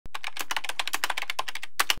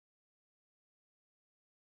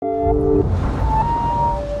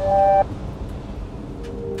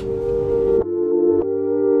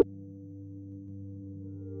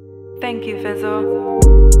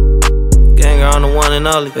ThankYouFizzle. Ganger on the one and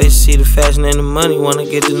only. They see the fashion and the money, wanna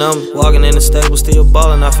get the number. Walking in the stable, still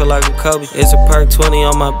ballin', I feel like a Kobe. It's a perk 20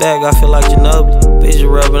 on my back, I feel like Ginobili. Bitch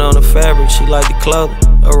rubbing on the fabric, she like the clothing.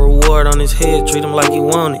 A reward on his head, treat him like you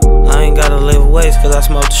want it. I ain't gotta live waste, cause I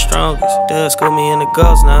smoke the strongest. Dad schooled me in the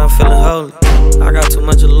ghost, now I'm feeling holy. I got too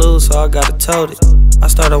much to lose, so I gotta tote it. I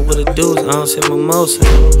start off with a deuce, I don't sip mimosa.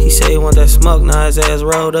 He say he want that smoke, now his ass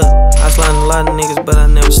rolled up. I slime a lot of niggas, but I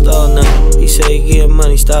never stole nothing. He say he get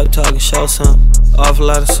money, stop talking, show something. Awful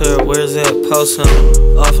lot of syrup, where's that? Post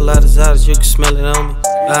something. Awful lot of Zadas, you can smell it on me.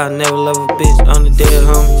 I never love a bitch on the dead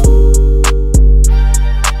homies.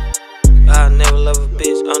 I never love a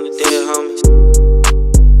bitch on the dead homies.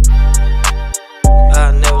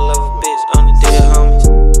 I never love a bitch on the dead homies.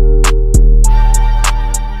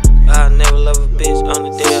 I never love a bitch on the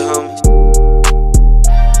dead homies.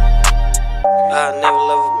 I never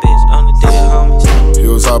love a bitch on the dead homies. He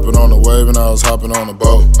was hopping on the wave and I was hopping on the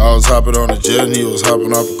boat. I was hopping on the jet and he was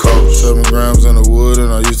hopping off a coach. 7 grams in the wood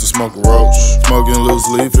and I used to smoke a roach. Smoking loose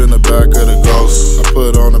leaf in the back of the Ghost. I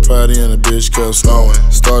put on the patty and the bitch kept snowing.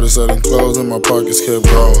 Started selling clothes and my pockets kept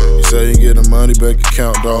growing. He said he getting money, bank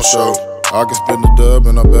account don't show. I can spin the dub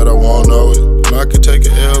and I bet I won't know it. And I can take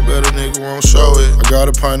an L, bet a nigga won't show it. I got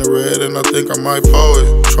a pint of red and I think I might pour it.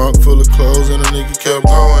 Trunk full of clothes and the nigga kept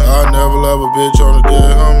going. I never love a bitch on the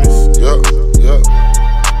dead homies. Yup, yup.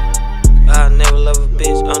 I never love a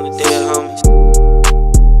bitch on the dead homies.